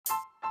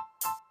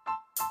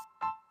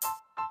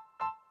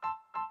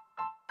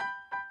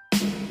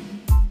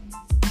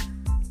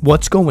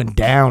What's going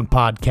down,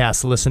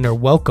 podcast listener?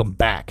 Welcome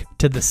back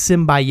to the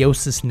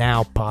Symbiosis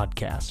Now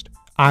podcast.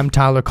 I'm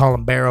Tyler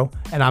Columbero,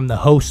 and I'm the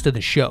host of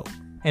the show.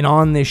 And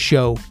on this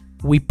show,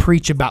 we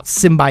preach about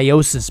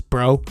symbiosis,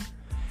 bro.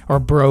 Or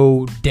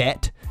bro,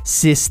 debt,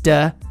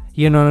 sister.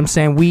 You know what I'm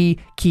saying? We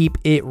keep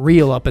it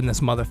real up in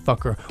this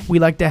motherfucker. We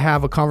like to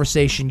have a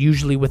conversation,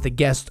 usually with a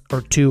guest or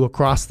two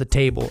across the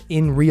table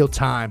in real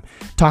time,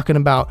 talking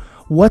about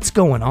what's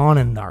going on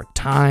in our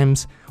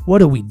times.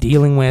 What are we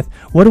dealing with?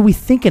 What are we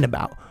thinking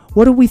about?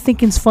 What are we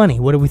thinking's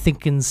funny? What are we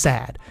thinking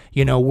sad?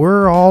 You know,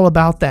 we're all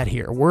about that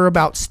here. We're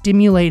about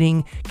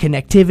stimulating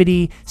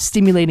connectivity,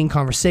 stimulating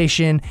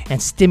conversation, and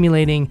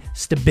stimulating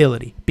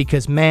stability.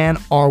 Because, man,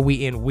 are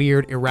we in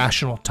weird,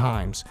 irrational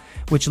times.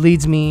 Which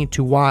leads me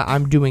to why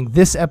I'm doing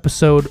this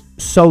episode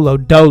solo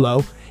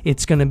dolo.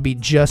 It's going to be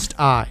just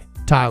I,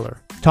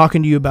 Tyler,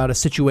 talking to you about a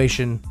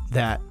situation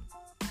that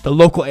the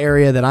local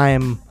area that I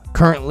am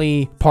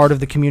currently part of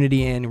the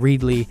community in,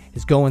 Reedley,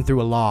 is going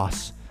through a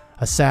loss,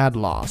 a sad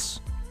loss.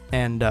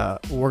 And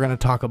we're going to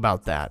talk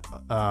about that.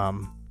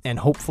 And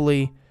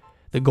hopefully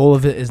the goal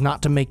of it is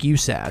not to make you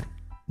sad.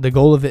 The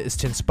goal of it is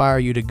to inspire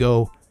you to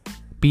go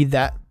be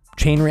that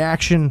chain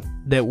reaction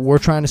that we're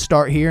trying to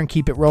start here and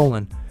keep it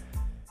rolling.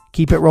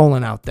 Keep it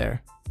rolling out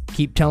there.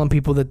 Keep telling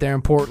people that they're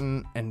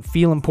important and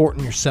feel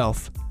important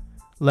yourself.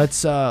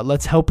 Let's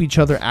help each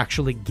other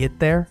actually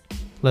get there.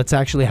 Let's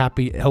actually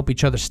help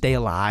each other stay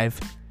alive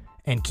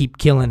and keep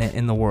killing it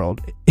in the world.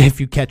 If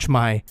you catch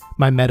my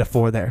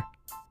metaphor there,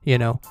 you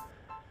know.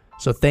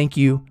 So thank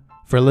you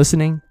for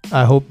listening.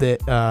 I hope that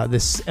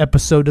this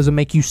episode doesn't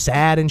make you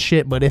sad and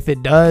shit, but if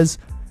it does,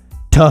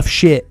 tough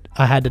shit.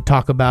 I had to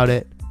talk about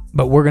it.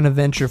 But we're going to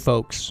venture,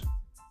 folks,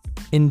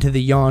 into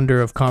the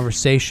yonder of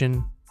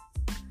conversation,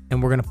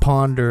 and we're going to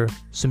ponder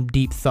some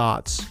deep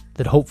thoughts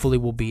that hopefully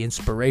will be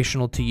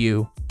inspirational to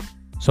you.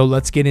 So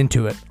let's get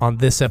into it on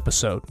this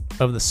episode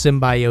of the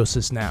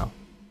Symbiosis Now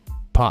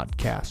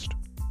podcast.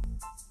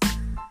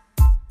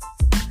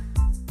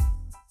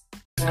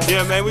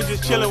 Yeah, man, we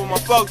just chilling with my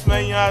folks,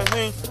 man, you know what I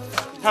mean?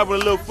 Having a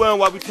little fun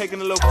while we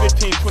taking a little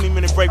 15,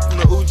 20-minute break from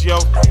the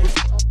Ujo.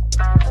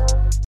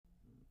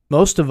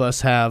 Most of us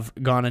have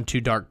gone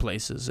into dark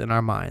places in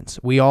our minds.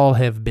 We all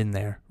have been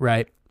there,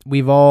 right?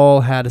 We've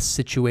all had a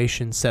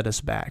situation set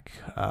us back,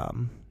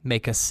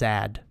 make us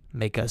sad,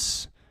 make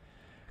us,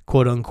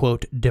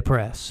 quote-unquote,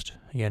 depressed,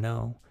 you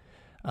know?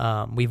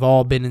 We've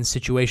all been in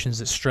situations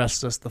that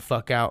stressed us the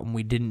fuck out and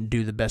we didn't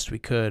do the best we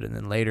could, and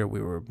then later we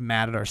were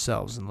mad at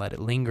ourselves and let it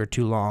linger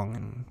too long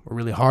and we're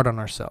really hard on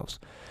ourselves.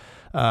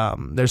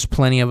 There's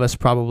plenty of us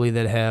probably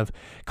that have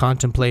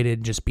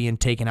contemplated just being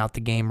taken out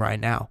the game right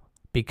now,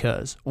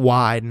 because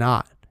why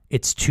not?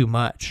 It's too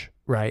much,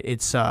 right?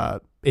 It's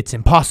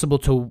impossible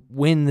to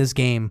win this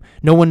game.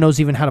 No one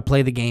knows even how to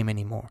play the game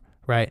anymore,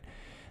 right?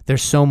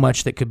 There's so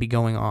much that could be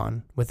going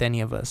on with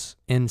any of us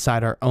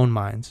inside our own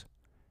minds.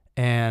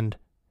 And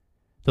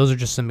those are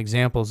just some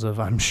examples of,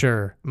 I'm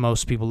sure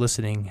most people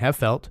listening have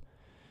felt.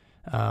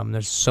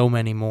 There's so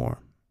many more.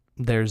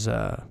 There's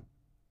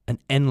an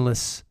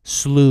endless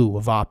slew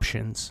of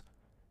options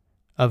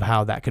of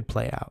how that could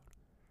play out.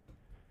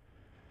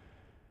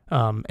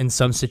 In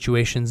some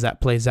situations,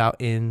 that plays out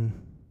in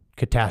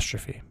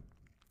catastrophe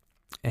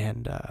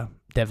and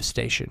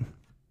devastation.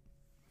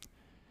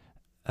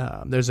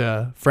 There's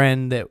a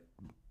friend that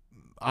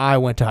I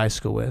went to high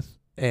school with,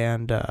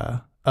 and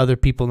other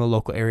people in the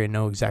local area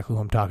know exactly who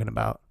I'm talking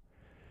about,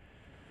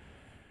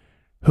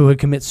 who had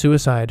committed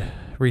suicide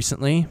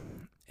recently.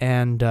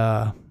 And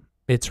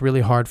it's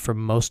really hard for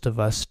most of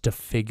us to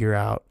figure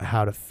out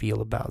how to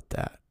feel about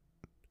that.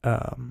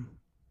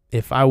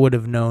 If I would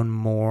have known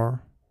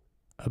more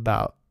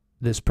about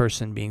this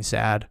person being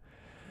sad,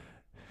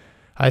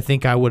 I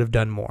think I would have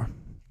done more,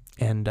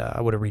 and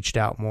I would have reached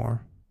out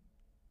more.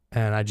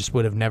 And I just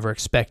would have never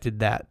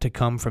expected that to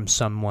come from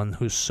someone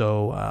who's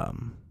so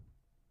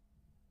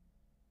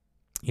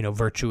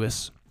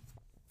virtuous,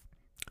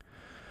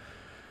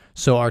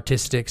 so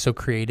artistic, so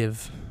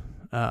creative,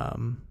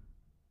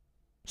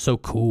 so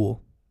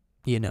cool,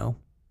 you know,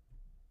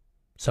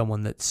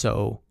 someone that's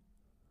so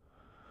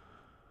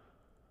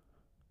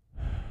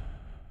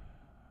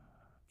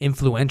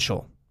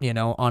influential, you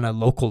know, on a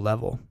local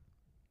level,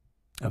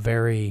 a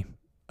very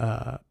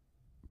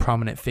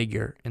prominent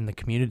figure in the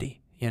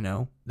community, you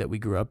know, that we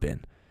grew up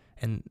in.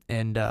 And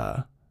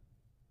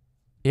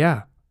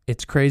yeah.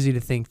 It's crazy to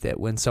think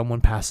that when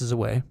someone passes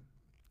away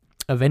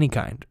of any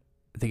kind,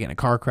 they get in a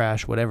car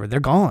crash, whatever, they're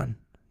gone.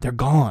 They're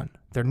gone.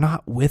 They're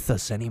not with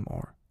us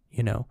anymore,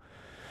 you know?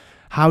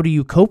 How do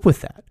you cope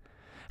with that?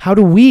 How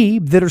do we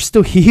that are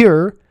still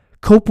here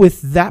cope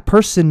with that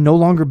person no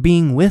longer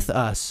being with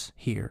us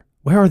here?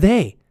 Where are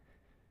they?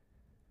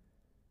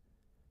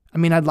 I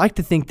mean, I'd like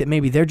to think that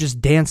maybe they're just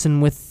dancing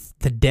with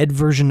the dead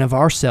version of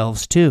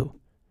ourselves too.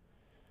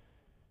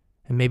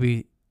 And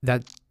maybe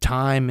that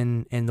time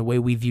and the way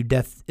we view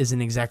death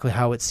isn't exactly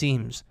how it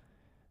seems.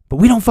 But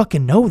we don't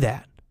fucking know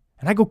that.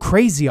 And I go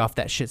crazy off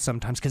that shit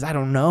sometimes because I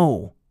don't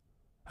know.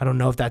 I don't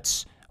know if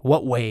that's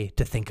what way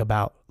to think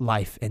about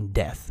life and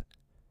death.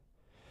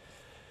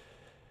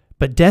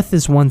 But death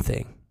is one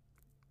thing.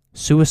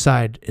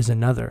 Suicide is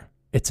another.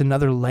 It's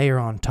another layer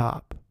on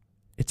top.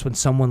 It's when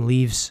someone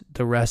leaves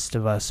the rest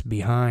of us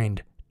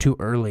behind too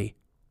early,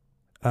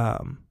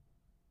 and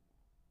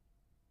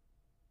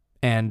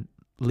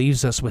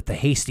leaves us with a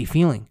hasty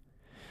feeling.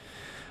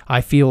 I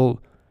feel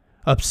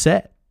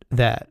upset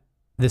that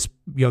this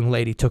young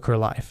lady took her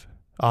life.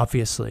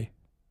 Obviously,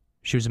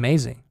 she was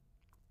amazing.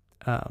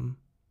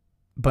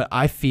 But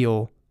I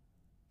feel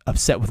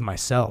upset with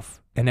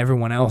myself and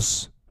everyone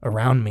else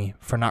around me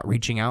for not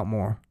reaching out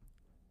more.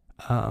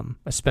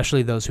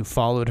 Especially those who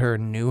followed her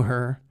and knew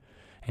her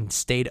and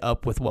stayed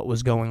up with what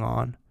was going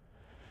on.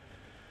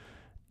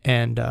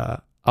 And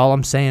all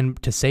I'm saying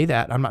to say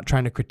that, I'm not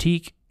trying to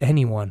critique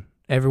anyone.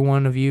 Every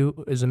one of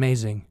you is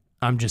amazing.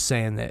 I'm just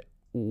saying that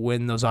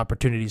when those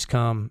opportunities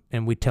come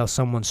and we tell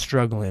someone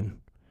struggling,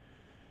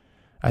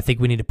 I think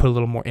we need to put a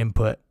little more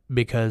input,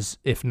 because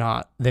if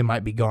not, they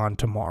might be gone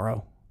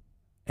tomorrow.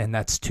 And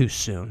that's too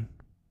soon.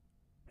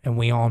 And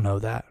we all know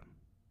that.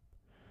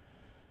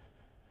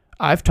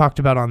 I've talked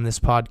about on this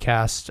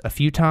podcast a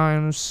few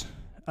times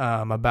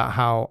about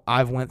how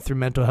I've went through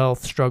mental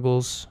health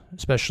struggles,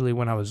 especially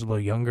when I was a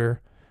little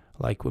younger,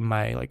 like in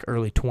my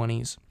early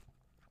 20s.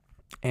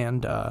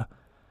 And I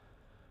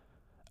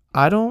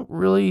don't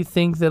really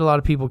think that a lot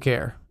of people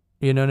care.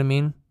 You know what I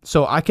mean?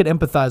 So I could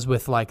empathize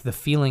with the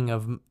feeling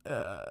of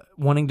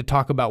wanting to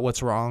talk about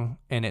what's wrong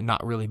and it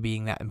not really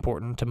being that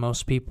important to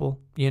most people,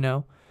 you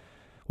know?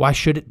 Why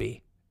should it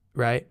be,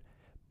 right?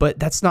 But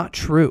that's not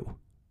true.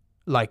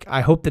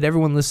 I hope that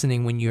everyone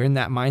listening, when you're in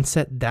that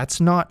mindset, that's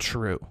not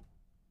true.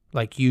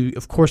 You,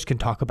 of course, can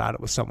talk about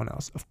it with someone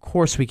else. Of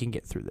course we can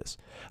get through this.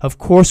 Of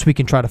course we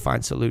can try to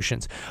find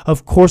solutions.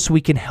 Of course we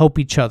can help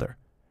each other.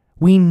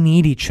 We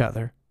need each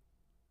other.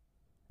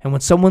 And when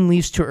someone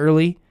leaves too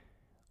early,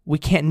 we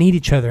can't need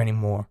each other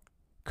anymore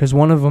because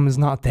one of them is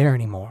not there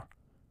anymore.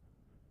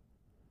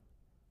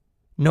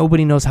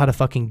 Nobody knows how to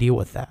fucking deal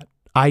with that.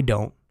 I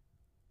don't.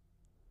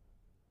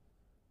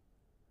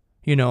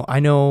 I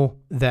know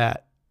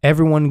that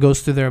everyone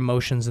goes through their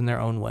emotions in their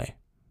own way.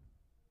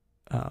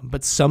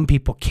 But some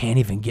people can't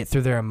even get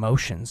through their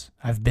emotions.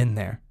 I've been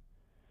there.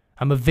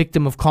 I'm a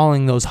victim of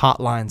calling those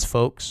hotlines,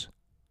 folks,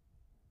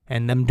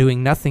 and them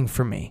doing nothing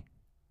for me.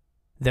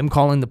 Them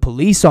calling the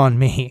police on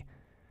me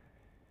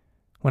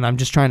when I'm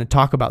just trying to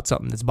talk about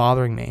something that's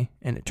bothering me,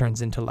 and it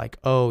turns into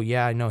oh,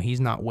 yeah, I know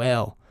he's not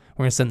well.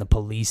 We're going to send the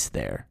police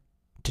there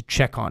to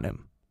check on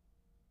him.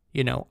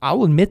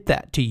 I'll admit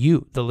that to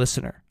you, the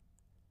listener.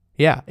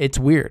 Yeah, it's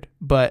weird,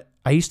 but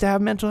I used to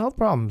have mental health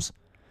problems.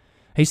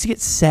 I used to get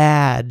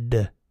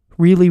sad,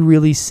 really,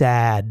 really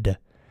sad.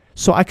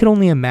 So I could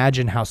only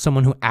imagine how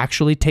someone who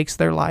actually takes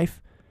their life,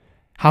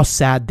 how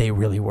sad they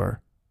really were.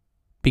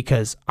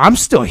 Because I'm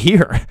still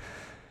here,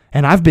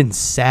 and I've been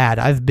sad.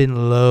 I've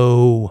been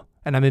low,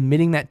 and I'm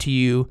admitting that to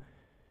you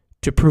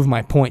to prove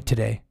my point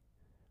today.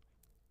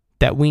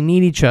 That we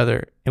need each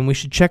other, and we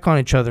should check on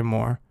each other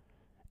more.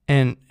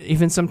 And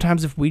even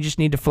sometimes if we just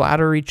need to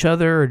flatter each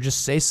other or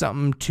just say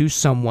something to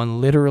someone,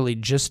 literally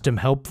just to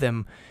help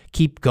them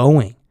keep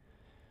going.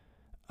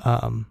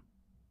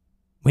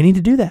 We need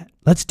to do that.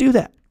 Let's do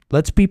that.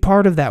 Let's be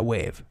part of that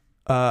wave.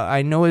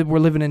 I know we're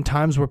living in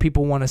times where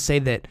people want to say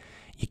that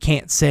you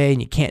can't say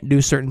and you can't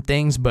do certain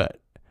things, but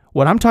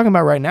what I'm talking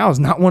about right now is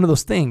not one of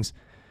those things.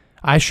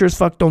 I sure as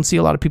fuck don't see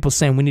a lot of people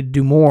saying we need to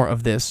do more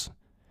of this,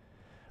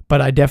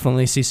 but I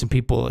definitely see some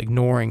people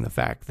ignoring the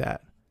fact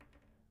that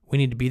we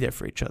need to be there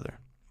for each other.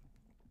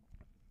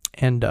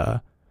 And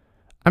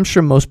I'm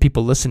sure most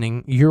people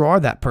listening, you are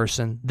that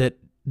person that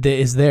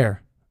is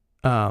there,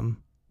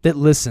 that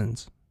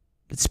listens,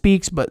 that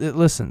speaks, but it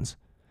listens.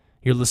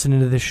 You're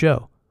listening to this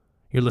show.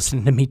 You're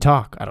listening to me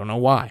talk. I don't know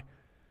why.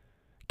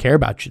 Care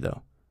about you,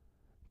 though.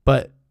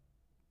 But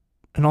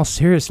in all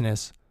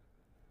seriousness,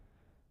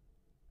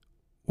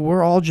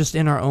 we're all just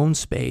in our own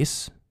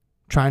space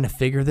trying to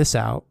figure this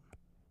out.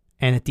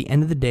 And at the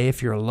end of the day,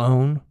 if you're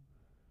alone,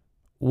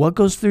 what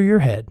goes through your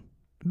head?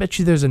 I bet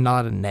you there's a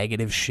lot of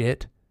negative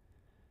shit.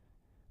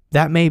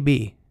 That may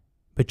be,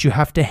 but you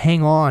have to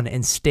hang on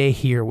and stay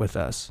here with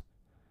us.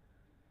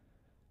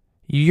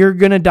 You're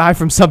going to die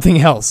from something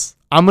else.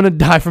 I'm going to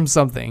die from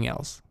something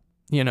else.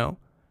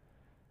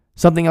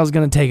 Something else is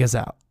going to take us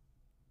out.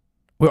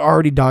 We're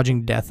already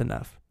dodging death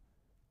enough.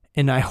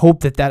 And I hope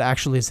that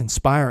actually is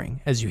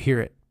inspiring as you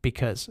hear it,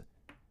 because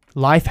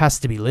life has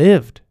to be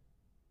lived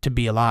to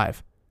be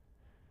alive.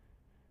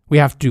 We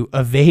have to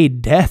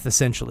evade death,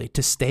 essentially,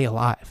 to stay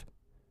alive.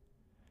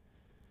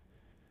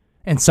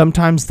 And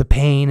sometimes the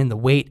pain and the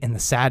weight and the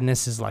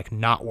sadness is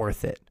not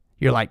worth it.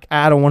 You're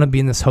I don't want to be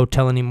in this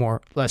hotel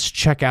anymore. Let's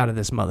check out of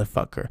this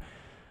motherfucker.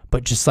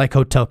 But just like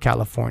Hotel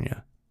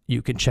California,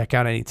 you can check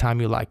out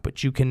anytime you like,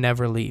 but you can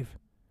never leave.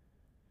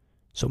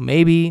 So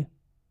maybe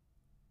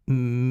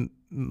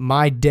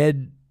my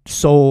dead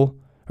soul,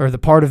 or the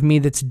part of me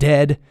that's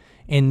dead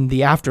in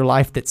the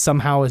afterlife that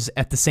somehow is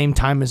at the same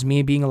time as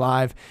me being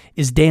alive,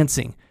 is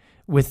dancing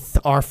with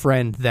our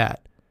friend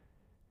that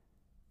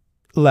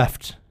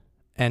left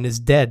and is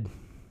dead.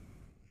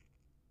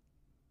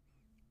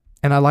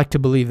 And I like to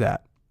believe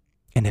that.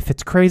 And if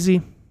it's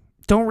crazy,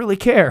 don't really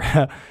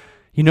care.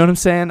 You know what I'm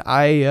saying?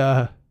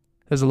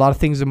 There's a lot of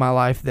things in my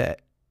life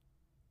that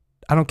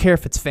I don't care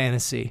if it's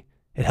fantasy.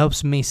 It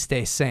helps me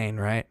stay sane,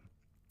 right?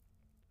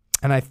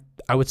 And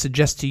I would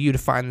suggest to you to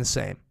find the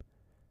same.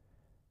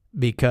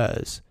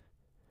 Because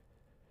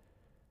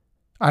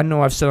I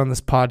know I've said on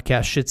this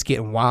podcast, shit's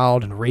getting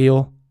wild and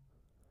real.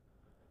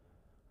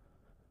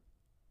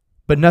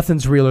 But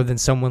nothing's realer than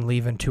someone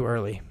leaving too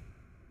early.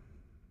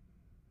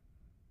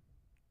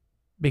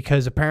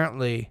 Because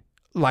apparently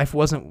life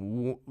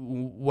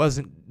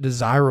wasn't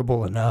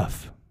desirable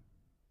enough.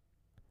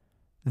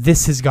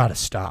 This has got to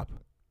stop.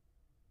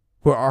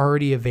 We're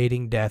already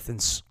evading death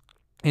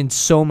in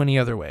so many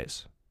other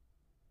ways.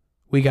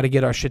 We got to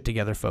get our shit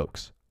together,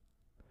 folks.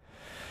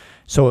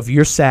 So if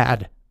you're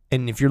sad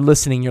and if you're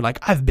listening, you're like,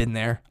 I've been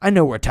there. I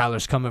know where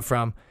Tyler's coming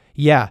from.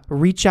 Yeah,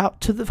 reach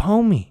out to the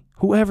homie,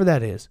 whoever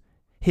that is.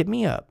 Hit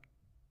me up,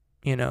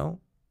 so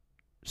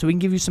we can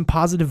give you some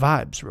positive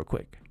vibes real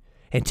quick.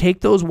 And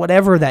take those,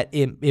 whatever that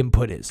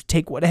input is,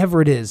 take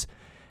whatever it is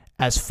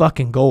as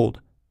fucking gold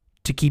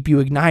to keep you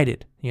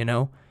ignited,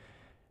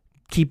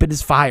 Keep it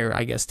as fire,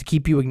 I guess, to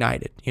keep you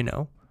ignited,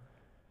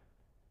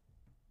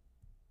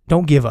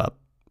 Don't give up,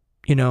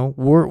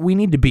 we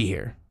need to be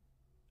here.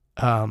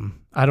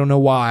 I don't know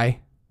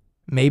why.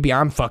 Maybe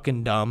I'm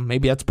fucking dumb.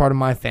 Maybe that's part of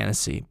my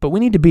fantasy. But we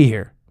need to be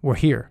here. We're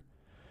here.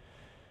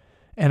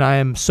 And I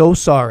am so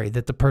sorry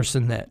that the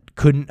person that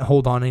couldn't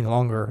hold on any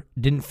longer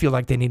didn't feel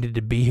like they needed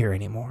to be here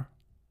anymore.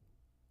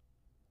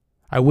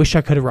 I wish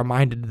I could have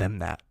reminded them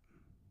that.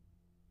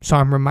 So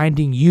I'm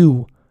reminding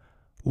you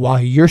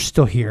while you're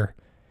still here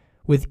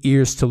with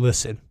ears to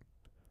listen.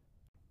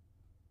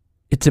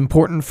 It's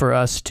important for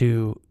us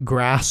to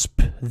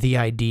grasp the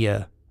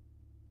idea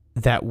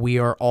that we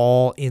are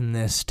all in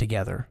this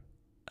together.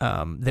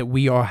 That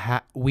we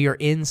are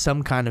in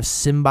some kind of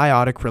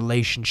symbiotic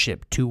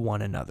relationship to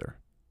one another.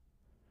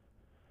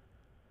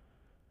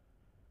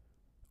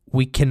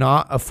 We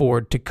cannot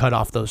afford to cut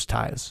off those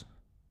ties.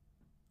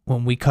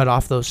 When we cut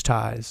off those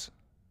ties,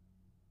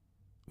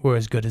 we're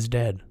as good as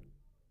dead.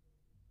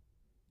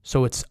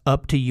 So it's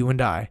up to you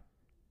and I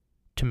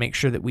to make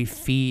sure that we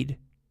feed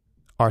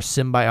our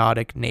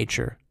symbiotic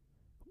nature.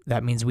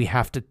 That means we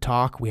have to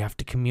talk, we have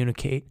to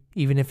communicate,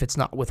 even if it's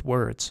not with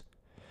words.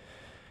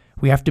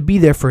 We have to be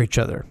there for each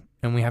other,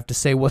 and we have to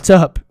say what's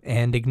up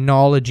and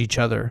acknowledge each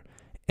other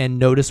and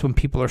notice when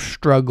people are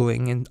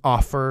struggling and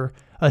offer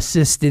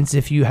assistance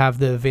if you have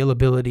the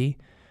availability,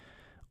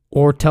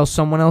 or tell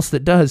someone else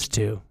that does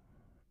too.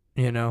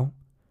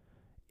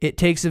 It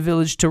takes a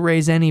village to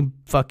raise any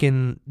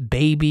fucking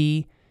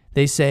baby,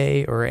 they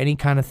say, or any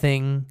kind of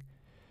thing.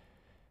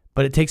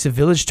 But it takes a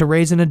village to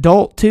raise an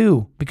adult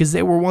too, because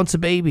they were once a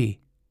baby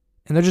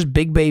and they're just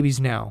big babies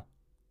now.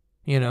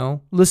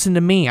 Listen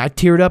to me. I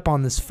teared up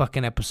on this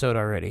fucking episode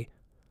already.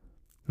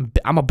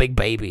 I'm a big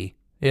baby,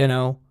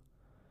 I'll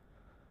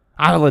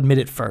admit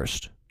it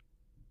first.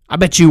 I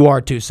bet you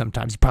are too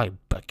sometimes. You probably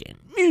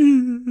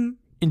fucking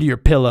into your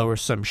pillow or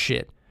some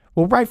shit.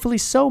 Well, rightfully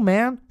so,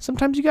 man.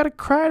 Sometimes you got to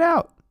cry it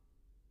out.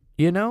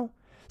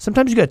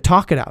 Sometimes you got to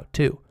talk it out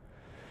too.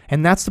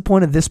 And that's the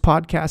point of this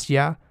podcast,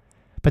 yeah.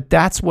 But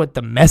that's what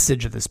the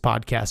message of this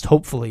podcast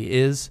hopefully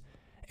is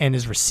and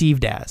is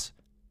received as.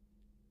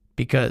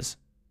 Because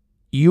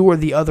you are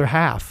the other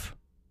half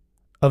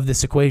of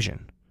this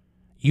equation.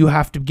 You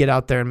have to get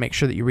out there and make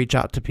sure that you reach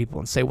out to people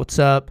and say, what's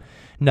up?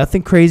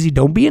 Nothing crazy.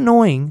 Don't be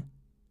annoying.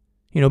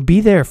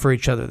 Be there for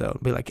each other, though.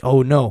 Be like,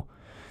 oh, no,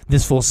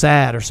 this fool's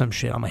sad or some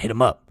shit. I'm going to hit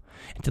him up.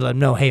 And to let him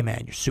know, hey,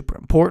 man, you're super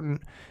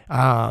important.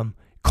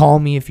 Call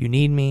me if you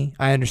need me.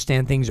 I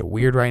understand things are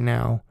weird right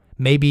now.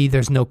 Maybe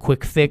there's no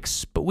quick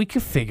fix, but we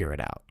could figure it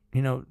out.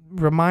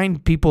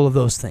 Remind people of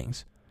those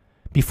things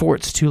before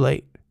it's too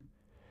late.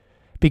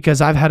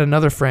 Because I've had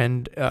another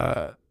friend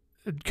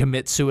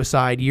commit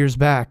suicide years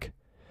back,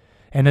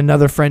 and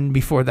another friend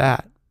before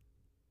that.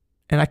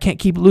 And I can't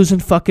keep losing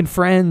fucking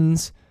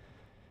friends,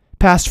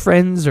 past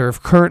friends or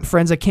current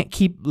friends. I can't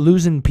keep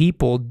losing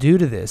people due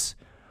to this,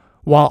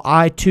 while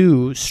I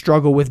too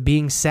struggle with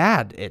being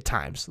sad at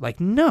times.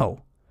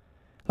 No.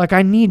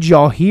 I need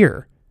y'all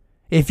here.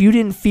 If you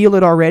didn't feel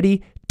it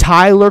already,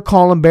 Tyler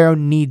Columbero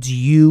needs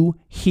you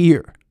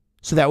here.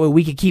 So that way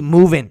we can keep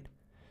moving.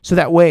 So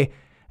that way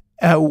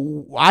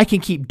I can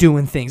keep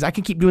doing things. I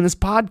can keep doing this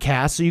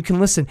podcast so you can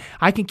listen.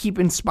 I can keep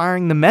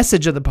inspiring the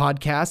message of the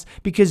podcast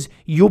because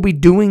you'll be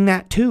doing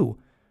that too.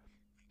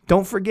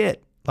 Don't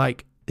forget,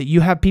 that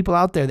you have people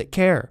out there that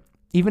care.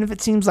 Even if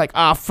it seems like,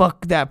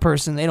 fuck that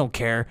person, they don't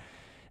care.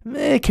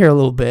 They care a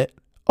little bit.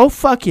 Oh,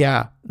 fuck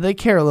yeah, they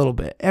care a little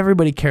bit.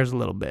 Everybody cares a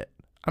little bit.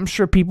 I'm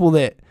sure people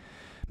that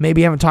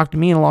maybe haven't talked to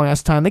me in a long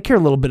ass time, they care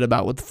a little bit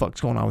about what the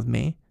fuck's going on with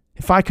me.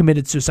 If I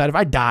committed suicide, if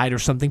I died or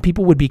something,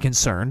 people would be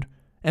concerned.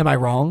 Am I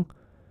wrong?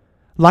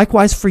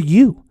 Likewise for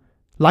you.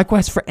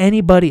 Likewise for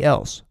anybody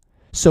else.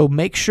 So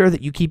make sure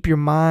that you keep your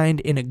mind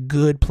in a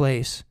good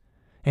place.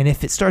 And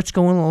if it starts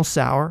going a little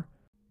sour,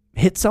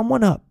 hit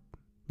someone up.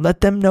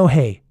 Let them know,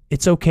 hey,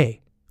 it's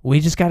okay.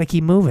 We just got to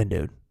keep moving,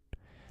 dude.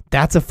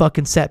 That's a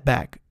fucking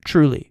setback,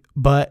 truly.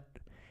 But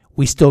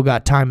we still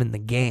got time in the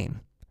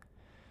game.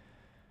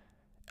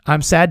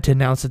 I'm sad to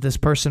announce that this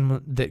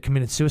person that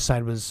committed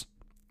suicide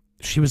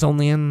she was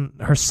only in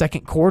her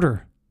second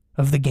quarter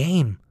of the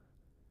game.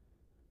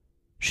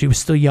 She was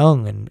still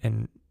young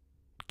and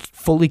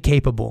fully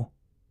capable.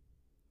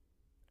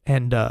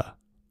 And I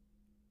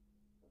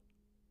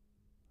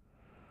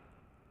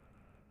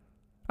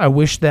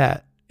wish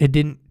that it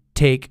didn't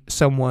take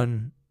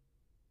someone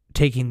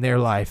taking their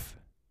life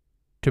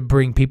to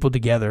bring people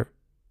together,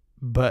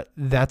 but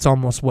that's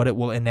almost what it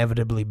will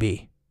inevitably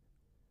be.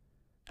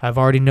 I've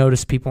already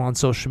noticed people on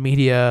social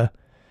media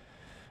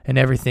and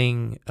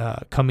everything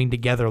coming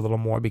together a little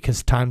more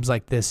because times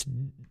like this,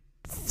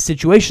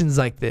 situations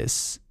like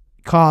this,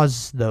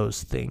 cause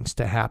those things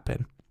to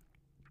happen.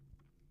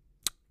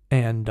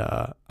 And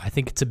I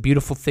think it's a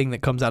beautiful thing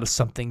that comes out of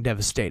something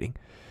devastating.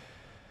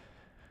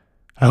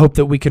 I hope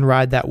that we can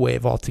ride that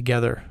wave all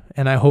together.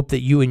 And I hope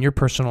that you in your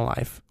personal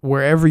life,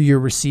 wherever you're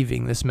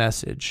receiving this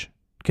message,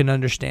 can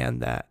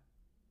understand that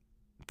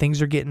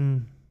things are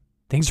getting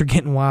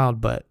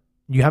wild, but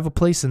you have a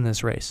place in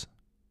this race.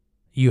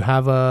 You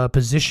have a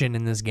position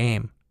in this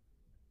game,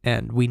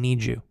 and we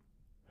need you.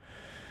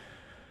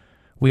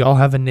 We all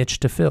have a niche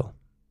to fill.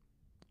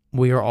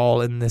 We are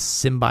all in this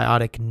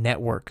symbiotic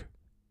network,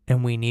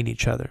 and we need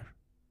each other.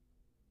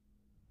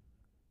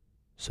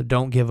 So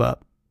don't give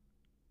up.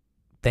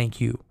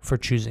 Thank you for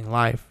choosing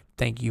life.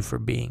 Thank you for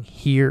being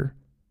here.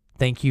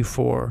 Thank you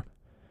for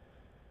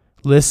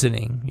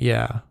listening,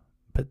 yeah.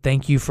 But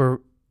thank you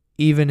for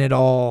even at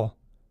all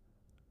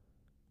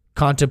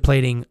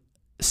contemplating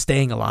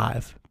staying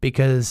alive,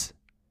 because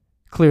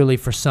clearly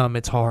for some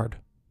it's hard.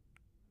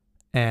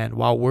 And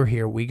while we're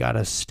here, we got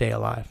to stay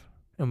alive,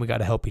 and we got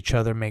to help each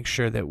other make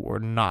sure that we're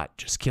not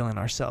just killing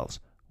ourselves,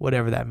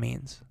 whatever that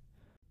means.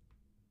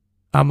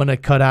 I'm going to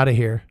cut out of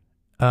here.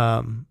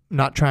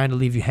 Not trying to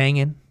leave you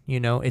hanging. You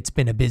know, it's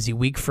been a busy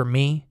week for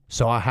me,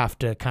 so I have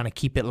to kind of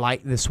keep it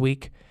light this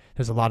week.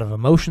 There's a lot of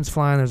emotions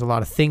flying. There's a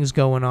lot of things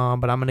going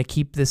on, but I'm going to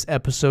keep this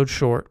episode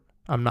short.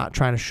 I'm not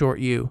trying to short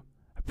you.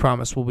 I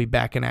promise we'll be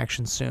back in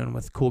action soon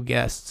with cool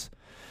guests.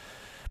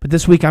 But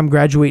this week I'm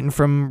graduating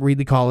from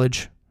Reedley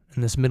College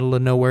in this middle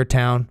of nowhere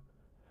town.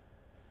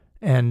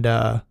 And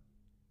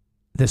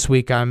this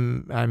week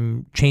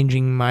I'm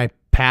changing my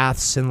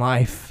paths in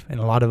life in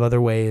a lot of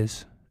other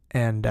ways.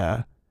 And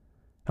I'm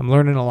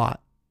learning a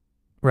lot,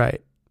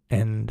 right?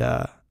 And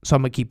so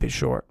I'm going to keep it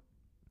short.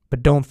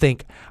 But don't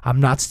think I'm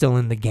not still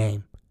in the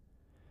game.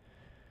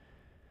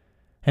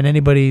 And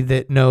anybody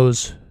that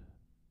knows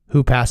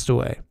who passed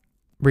away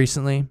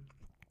recently,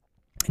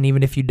 and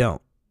even if you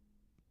don't,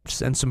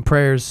 send some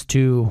prayers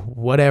to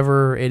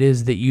whatever it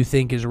is that you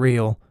think is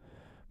real.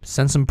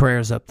 Send some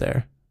prayers up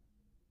there.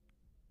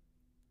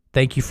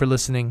 Thank you for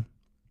listening.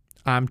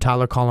 I'm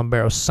Tyler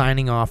Columbero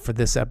signing off for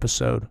this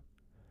episode.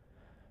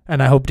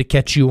 And I hope to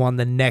catch you on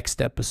the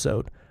next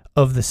episode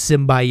of the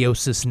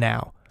Symbiosis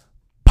Now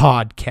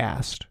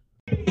podcast.